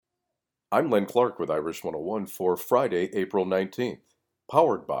I'm Len Clark with Irish 101 for Friday, April 19th.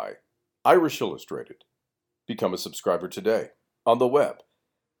 Powered by Irish Illustrated. Become a subscriber today on the web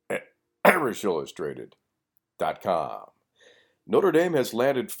at irishillustrated.com. Notre Dame has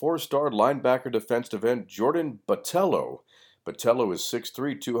landed four-star linebacker defensive end Jordan Botelho. Botelho is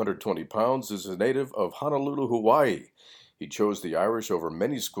 6'3", 220 pounds, is a native of Honolulu, Hawaii. He chose the Irish over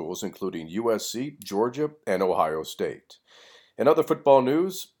many schools, including USC, Georgia, and Ohio State. In other football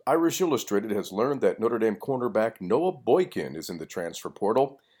news, Irish Illustrated has learned that Notre Dame cornerback Noah Boykin is in the transfer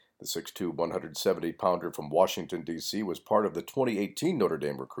portal. The 6'2", 170-pounder from Washington, D.C. was part of the 2018 Notre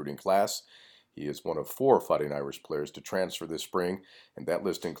Dame recruiting class. He is one of four Fighting Irish players to transfer this spring, and that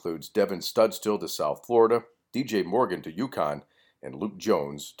list includes Devin Studstill to South Florida, DJ Morgan to UConn, and Luke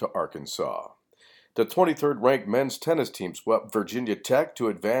Jones to Arkansas. The 23rd-ranked men's tennis team swept Virginia Tech to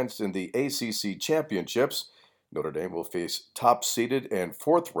advance in the ACC championships. Notre Dame will face top-seeded and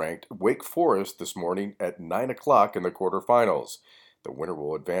fourth-ranked Wake Forest this morning at 9 o'clock in the quarterfinals. The winner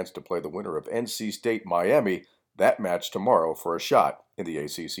will advance to play the winner of NC State-Miami, that match tomorrow, for a shot in the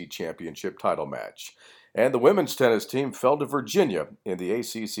ACC championship title match. And the women's tennis team fell to Virginia in the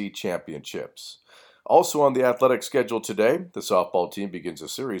ACC championships. Also on the athletic schedule today, the softball team begins a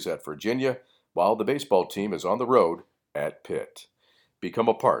series at Virginia, while the baseball team is on the road at Pitt. Become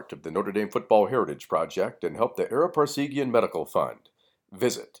a part of the Notre Dame Football Heritage Project and help the Ara Parseghian Medical Fund.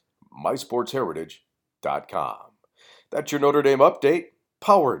 Visit mysportsheritage.com. That's your Notre Dame update,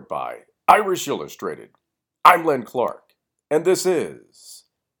 powered by Irish Illustrated. I'm Len Clark, and this is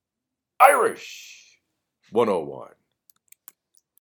Irish 101.